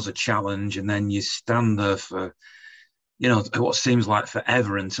 down goes a challenge, and then you stand there for, what seems like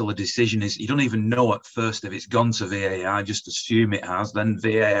forever until a decision is, you don't even know at first if it's gone to VAR, just assume it has. Then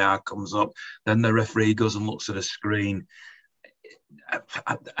VAR comes up, then the referee goes and looks at a screen.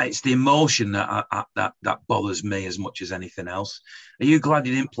 It's the emotion that bothers me as much as anything else. Are you glad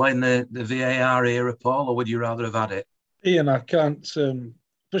you didn't play in the VAR era, Paul, or would you rather have had it? Ian, I can't.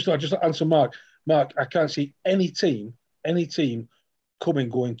 First of all, just answer Mark. Mark, I can't see any team coming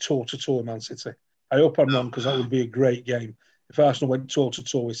going toe to toe with Man City. I hope I'm wrong, because that would be a great game if Arsenal went toe to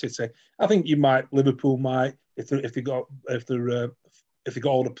toe with City. I think Liverpool might, if they got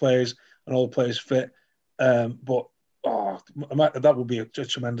all the players and all the players fit. But that would be a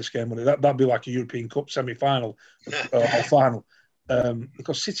tremendous game. That'd be like a European Cup semi-final or final.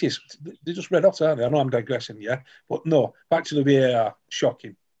 Because City they're just red hot, aren't they? I know I'm digressing, yeah, but no. Back to the VAR,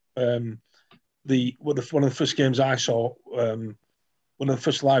 shocking. One of the first games I saw. One of the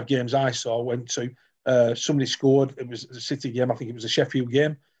first live games I saw, went to, somebody scored. It was a City game. I think it was a Sheffield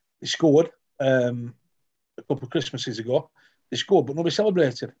game. They scored a couple of Christmases ago. They scored, but nobody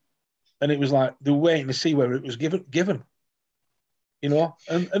celebrated. And it was like they were waiting to see where it was given.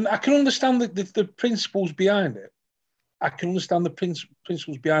 And I can understand the principles behind it. I can understand the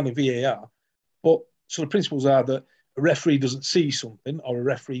principles behind the VAR. But so the principles are that a referee doesn't see something or a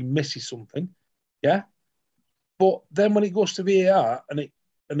referee misses something. Yeah. But then when it goes to VAR and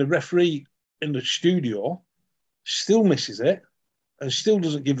the referee in the studio still misses it and still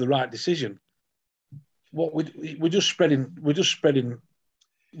doesn't give the right decision, we're just spreading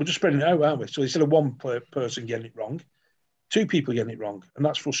it out, aren't we? So instead of one person getting it wrong, 2 people getting it wrong, and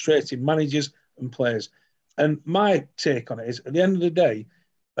that's frustrating managers and players. And my take on it is, at the end of the day,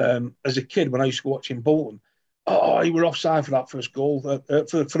 as a kid when I used to go watching Bolton, you were offside for that first goal, for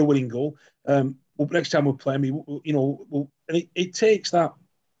the winning goal. Next time we'll play me, and it takes that.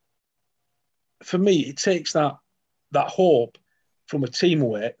 For me, it takes that hope from a team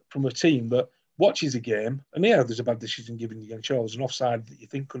that watches the game, and there's a bad decision given against you. There's an offside that you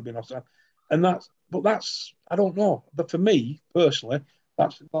think could have been offside, and that's I don't know. But for me personally,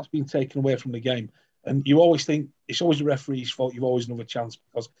 that's been taken away from the game, and you always think it's always the referee's fault. You've always another chance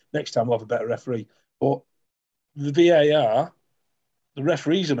because next time we'll have a better referee. But the VAR. The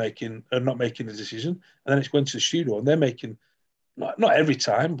referees are not making the decision, and then it's going to the studio, and they're making not every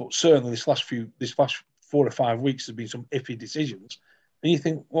time, but certainly this last 4 or 5 weeks there's been some iffy decisions, and you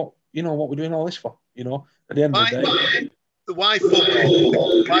think, what we're doing all this for? At the end of the day, why football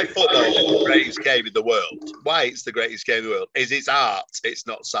is the greatest game in the world? Why it's the greatest game in the world is it's art, it's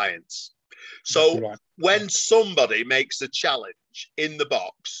not science. So when somebody makes a challenge in the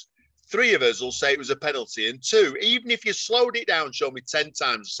box, 3 of us will say it was a penalty, and 2, even if you slowed it down, show me 10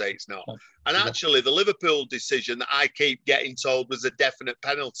 times, say it's not. And actually, the Liverpool decision that I keep getting told was a definite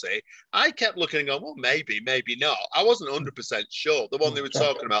penalty, I kept looking and going, well, maybe not. I wasn't 100% sure, the one they were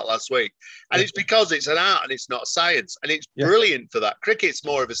talking about last week. And it's because it's an art and it's not science. And it's brilliant for that. Cricket's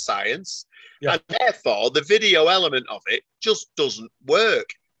more of a science. Yeah. And therefore, the video element of it just doesn't work.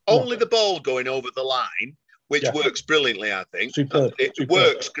 Only the ball going over the line, which works brilliantly, I think. Superb. It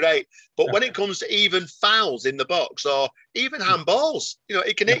works great. But when it comes to even fouls in the box or even handballs,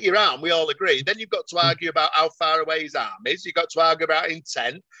 it can hit your arm, we all agree. Then you've got to argue about how far away his arm is. You've got to argue about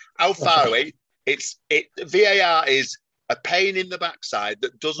intent, how far away. VAR is a pain in the backside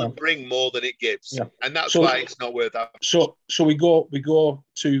that doesn't bring more than it gives. Yeah. And that's why it's not worth having. So we go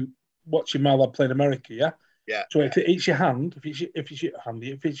to watching my lad play in America, yeah? Yeah. So if it hits your hand, if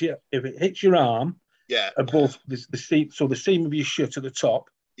it hits your arm, above the seam, so the seam of your shirt at the top,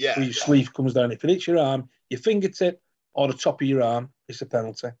 where your sleeve comes down. If it hits your arm, your fingertip or the top of your arm, it's a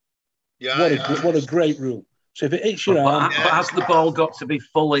penalty. Yeah. What a great rule. So if it hits your arm, but has the ball got to be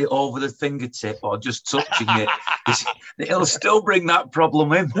fully over the fingertip or just touching it? It'll still bring that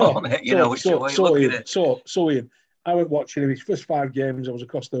problem in, won't it? So Ian, I went watching him his first 5 games. I was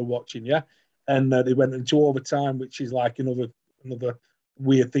across there watching, and they went into overtime, which is like another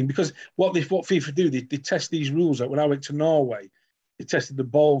weird thing, because what FIFA do, they test these rules out. When I went to Norway, they tested the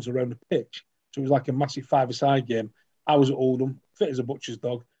balls around the pitch, so it was like a massive 5-a-side game. I was at Oldham, fit as a butcher's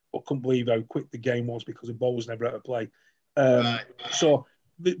dog, but couldn't believe how quick the game was because the ball was never out of play. So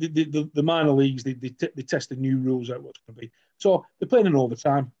the minor leagues, they test the new rules out what's going to be. So they're playing in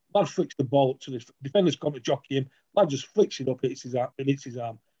overtime. Lad flicks the ball up to the defender's come to jockey him. Lad just flicks it up, it hits his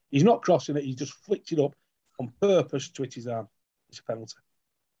arm. He's not crossing it, he just flicks it up on purpose to hit his arm. It's a penalty.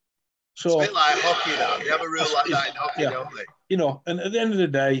 So, it's a bit like hockey now. They have a rule like that in hockey, don't they? And at the end of the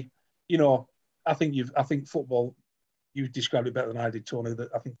day, I think football, you've described it better than I did, Tony, that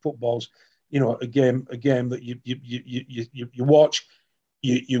I think football's, a game that you watch,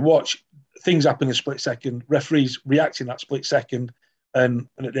 you watch things happen in a split second, referees react in that split second, and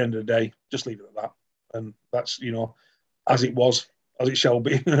at the end of the day, just leave it at that. And that's, as it was, as it shall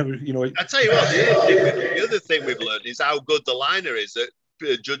be. I tell you what, the other thing we've learned is how good the liner is at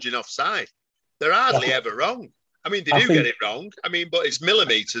judging offside. They're hardly ever wrong. I mean, they do get it wrong. I mean, but it's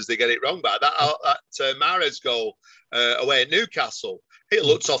millimetres they get it wrong by. That Mahrez goal away at Newcastle, it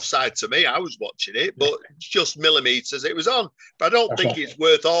looked offside to me. I was watching it, but just millimetres it was on. But I don't think it's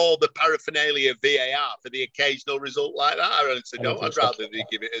worth all the paraphernalia of VAR for the occasional result like that. I honestly don't. I'd rather they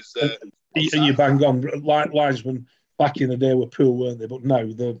give it as and you bang on. Linesmen back in the day were poor, weren't they? But now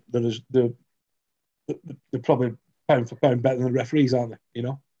they're probably pound for pound better than the referees, aren't they?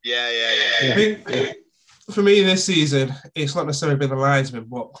 Yeah. I think for me this season, it's not necessarily been the linesmen,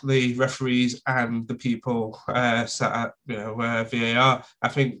 but the referees and the people sat at VAR. I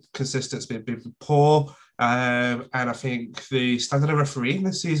think consistency has been poor, and I think the standard of refereeing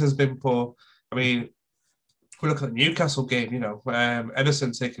this season has been poor. I mean, if we look at the Newcastle game,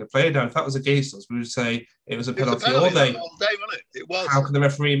 Ederson taking a player down, if that was against us, we would say it was a penalty all day. Wasn't it? It was. How can the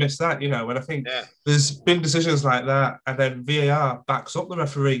referee miss that? And I think there's been decisions like that, and then VAR backs up the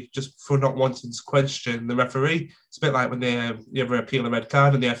referee just for not wanting to question the referee. It's a bit like when they you ever appeal a red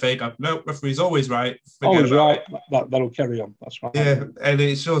card and the FA go, no, referee's always right. Always right. That'll carry on. That's right. Yeah, and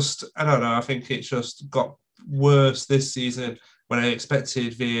it's just, I don't know, I think it's just got worse this season, when I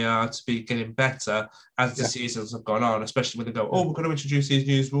expected VAR to be getting better as the seasons have gone on, especially when they go, we're going to introduce these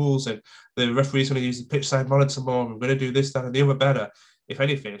new rules and the referee's going to use the pitch side monitor more, and we're going to do this, that, and the other better. If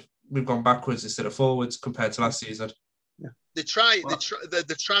anything, we've gone backwards instead of forwards compared to last season. Yeah. They're trying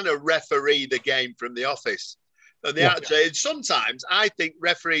to referee the game from the office. And sometimes I think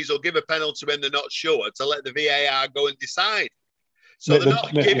referees will give a penalty when they're not sure to let the VAR go and decide. So they're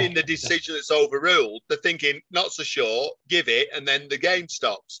not giving the decision that's overruled. They're thinking, not so sure, give it, and then the game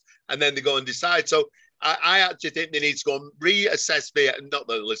stops. And then they go and decide. So I actually think they need to go and reassess VAR, not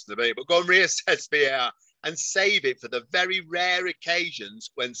that they listen to me, but go and reassess VAR and save it for the very rare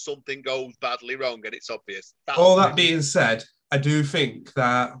occasions when something goes badly wrong and it's obvious. All that being said, I do think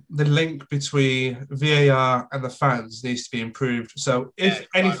that the link between VAR and the fans needs to be improved. So if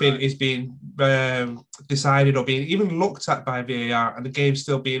anything is being decided or being even looked at by VAR and the game's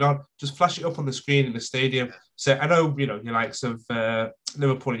still being on, just flash it up on the screen in the stadium. Yeah. So I know, your likes of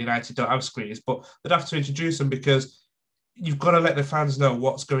Liverpool and United don't have screens, but they'd have to introduce them, because you've got to let the fans know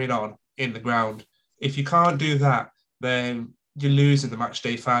what's going on in the ground. If you can't do that, then you're losing the match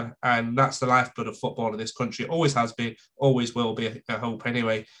day fan, and that's the lifeblood of football in this country. It always has been, always will be, I hope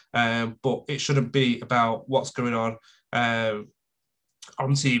anyway. But it shouldn't be about what's going on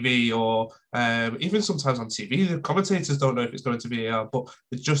TV, or even sometimes on TV. The commentators don't know if it's going to be but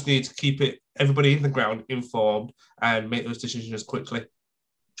they just need to keep everybody in the ground informed and make those decisions quickly.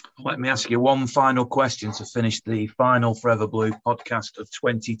 Let me ask you one final question to finish the final Forever Blue podcast of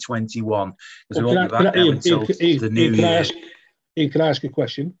 2021. Because we won't be back until the new year. Ian, can I ask a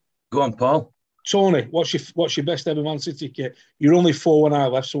question? Go on, Paul. Tony, what's your best ever Man City kit? You're only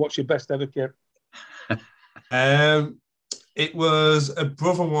 4-1 left, so what's your best ever kit? It was a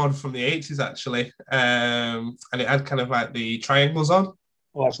brother one from the 80s, actually. And it had kind of like the triangles on.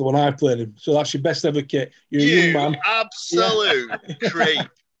 Well, that's the one I played in. So that's your best ever kit. You're a young man. Absolute creep.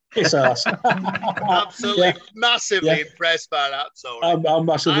 Kiss ass. Absolutely massively impressed by that, Tony. I'm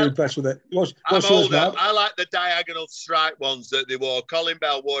massively impressed with it. I'm older. I like the diagonal stripe ones that they wore. Colin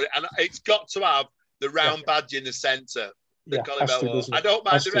Bell wore it, and it's got to have the round badge in the centre. Colin Bell wore. I don't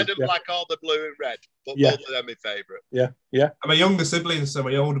mind the red and black or the blue and red, but both of them are my favourite. Yeah. I'm a younger sibling, so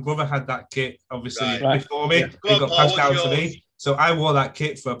my older brother had that kit, obviously, before me. It got passed down to me. So I wore that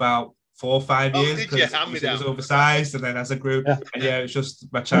kit for about 4 or 5 years because it was oversized, and then as I grew, and it's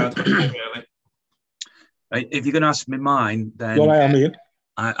just my childhood, really. If you're going to ask me mine, then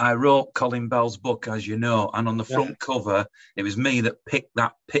I wrote Colin Bell's book, as you know, and on the front cover, it was me that picked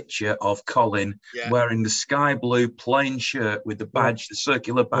that picture of Colin wearing the sky blue plain shirt with the badge, the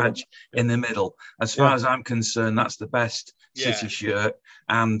circular badge in the middle. As far as I'm concerned, that's the best City shirt.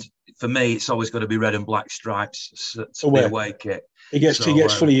 And for me, it's always got to be red and black stripes to the away kit. It gets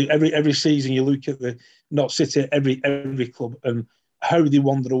funny. Every season, you look at not City, every club, and how they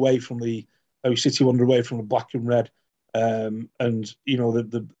wander away from how City wander away from the black and red. And you know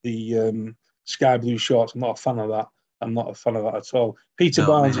the sky blue shorts. I'm not a fan of that. I'm not a fan of that at all. Peter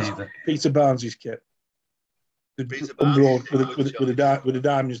Barnes' kit. With the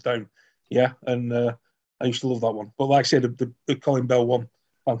diamonds down. Yeah, and I used to love that one. But like I said, the Colin Bell one,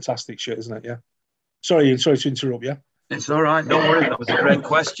 fantastic shit, isn't it? Yeah. Sorry, Ian, sorry to interrupt you. It's all right. Don't worry. That was a great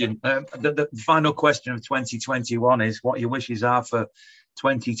question. The final question of 2021 is what your wishes are for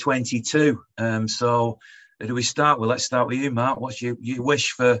 2022. So who do we start with? Let's start with you, Mark. What's your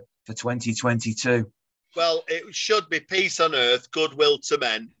wish for 2022? Well, it should be peace on earth, goodwill to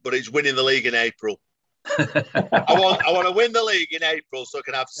men, but it's winning the league in April. I want to win the league in April so I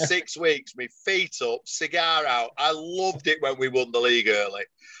can have 6 weeks, my feet up, cigar out. I loved it when we won the league early.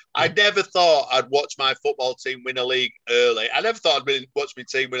 I never thought I'd watch my football team win a league early. I never thought I'd watch my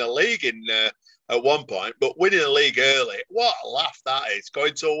team win a league at one point, but winning a league early, what a laugh that is.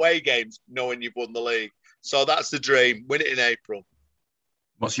 Going to away games knowing you've won the league. So that's the dream. Win it in April.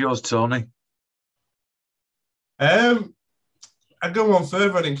 What's yours, Tony? I'd go one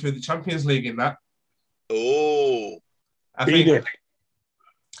further and include the Champions League in that. Oh. I think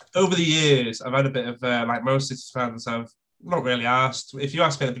over the years, I've had a bit of, like most City fans, I've not really asked. If you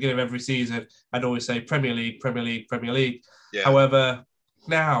ask me at the beginning of every season, I'd always say Premier League, Premier League, Premier League. Yeah. However,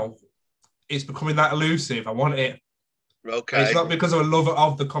 now it's becoming that elusive. I want it. Okay. It's not because of a love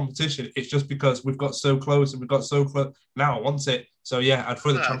of the competition. It's just because we've got so close and we've got so close. Now I want it. So, yeah, I'd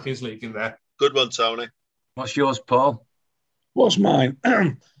throw the Champions League in there. Good one, Tony. What's yours, Paul? What's mine?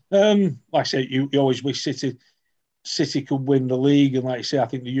 Like I say, you always wish City could win the league. And like I say, I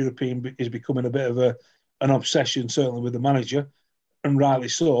think the European is becoming a bit of an obsession, certainly with the manager, and rightly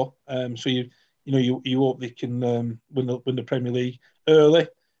so. So you hope they can win the Premier League early.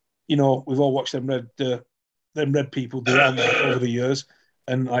 You know, we've all watched them red people do it over the years,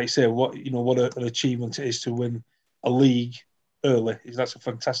 and like I say, what an achievement it is to win a league early. That's a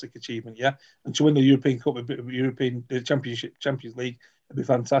fantastic achievement, yeah. And to win the European Cup, the Champions League, it'd be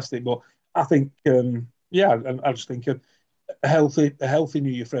fantastic. But I think, I just think a healthy New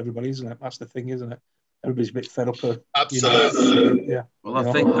Year for everybody, isn't it? That's the thing, isn't it? Everybody's a bit fed up. Absolutely. Yeah. Well,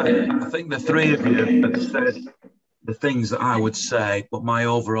 I think the three of you have said the things that I would say, but my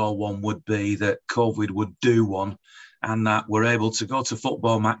overall one would be that COVID would do one, and that we're able to go to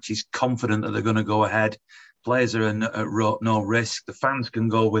football matches confident that they're going to go ahead. Players are at no risk. The fans can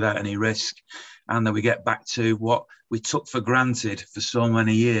go without any risk, and then we get back to what we took for granted for so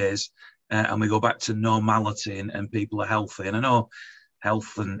many years, and we go back to normality, and people are healthy. And I know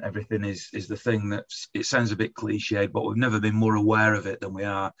health and everything is the thing that it sounds a bit cliched, but we've never been more aware of it than we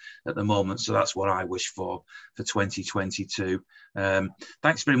are at the moment. So that's what I wish for 2022.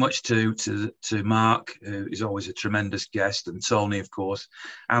 Thanks very much to Mark, who is always a tremendous guest, and Tony, of course,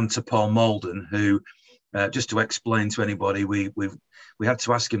 and to Paul Molden, who, just to explain to anybody, we had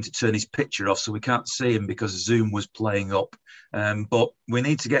to ask him to turn his picture off, so we can't see him because Zoom was playing up. But we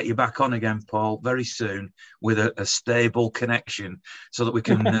need to get you back on again, Paul, very soon with a stable connection, so that we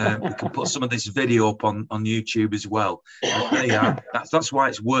can put some of this video up on YouTube as well. That's why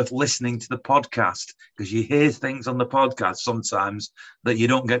it's worth listening to the podcast, because you hear things on the podcast sometimes that you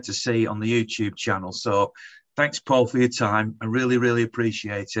don't get to see on the YouTube channel. So thanks, Paul, for your time. I really, really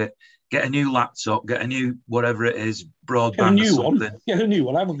appreciate it. Get a new laptop, get a new whatever it is, broadband or something. Get a new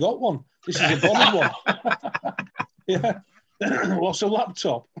one. I haven't got one. This is a bottom one. Yeah. What's a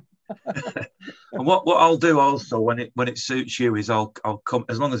laptop? And what I'll do also when it suits you is I'll come,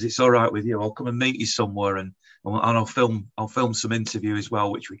 as long as it's all right with you, I'll come and meet you somewhere, and I'll film some interview as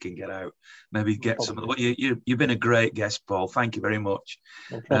well, which we can get out. Maybe get some of the. You've been a great guest, Paul. Thank you very much.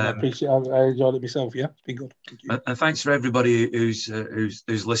 No problem. I appreciate it. I enjoyed it myself. Yeah, it's been good. Thank you. And thanks for everybody who's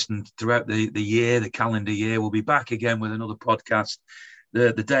listened throughout the year, the calendar year. We'll be back again with another podcast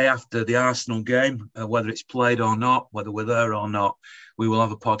the day after the Arsenal game, whether it's played or not, whether we're there or not. We will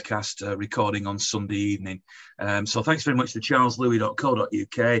have a podcast recording on Sunday evening. So thanks very much to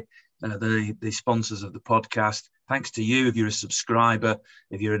charleslouis.co.uk, the sponsors of the podcast. Thanks to you if you're a subscriber,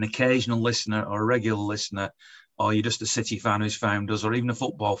 if you're an occasional listener or a regular listener, or you're just a City fan who's found us, or even a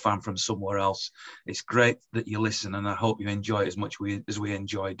football fan from somewhere else. It's great that you listen, and I hope you enjoy it as much as we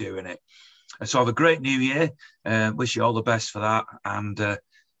enjoy doing it. So have a great new year. Wish you all the best for that. And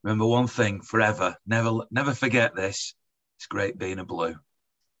remember one thing forever, never forget this. It's great being a Blue.